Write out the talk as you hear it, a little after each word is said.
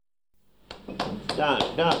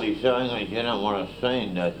Don't be saying that you don't want to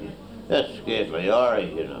sing, that you? That's scarcely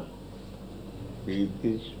alright, you know. Keep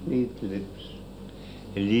your sweet lips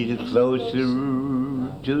a little closer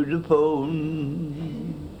to the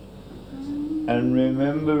phone. And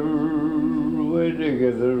remember, we're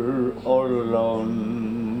together all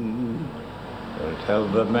alone. We'll tell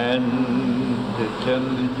the man to turn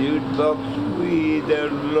the jukebox way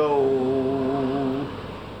down low.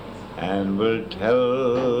 And we'll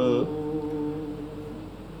tell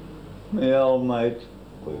me all night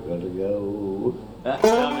we're gonna go.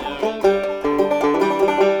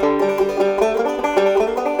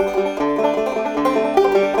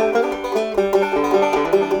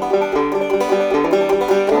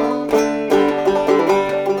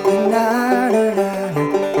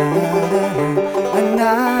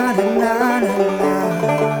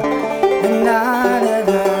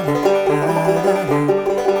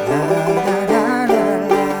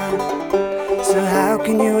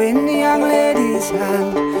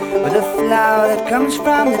 Flower that comes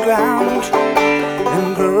from the ground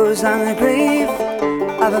and grows on the grave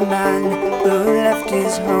of a man who left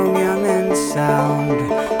his home young and sound,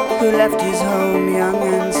 who left his home young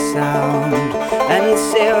and sound, and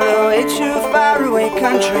sailed away to faraway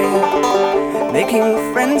country,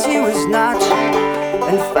 making friends he was not,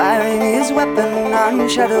 and firing his weapon on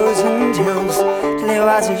shadows and hills till he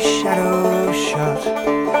was a shadow shot,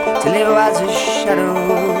 till he was a shadow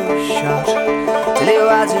shot, till he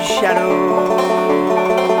was a shadow.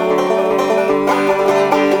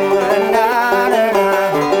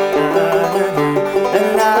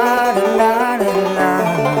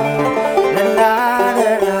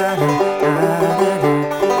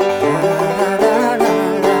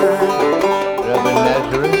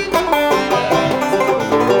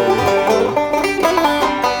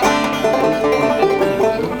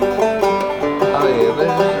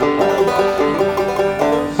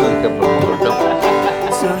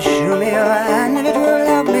 So show me your hand if it will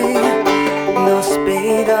help me. No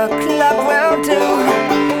spade or club will do.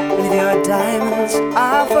 And if your diamonds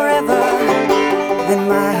are forever, then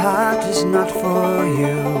my heart is not for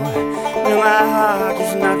you. No, my heart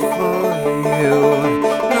is not for you.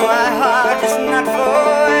 No, my heart is not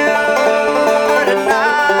for you.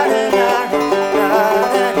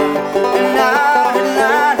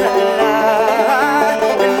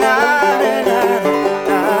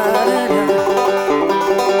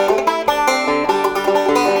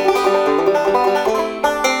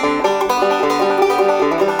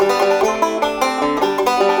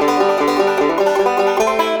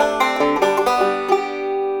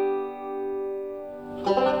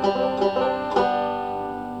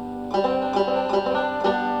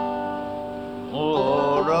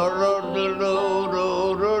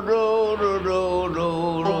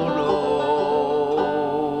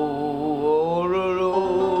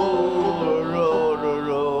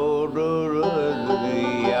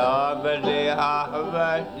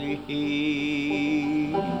 He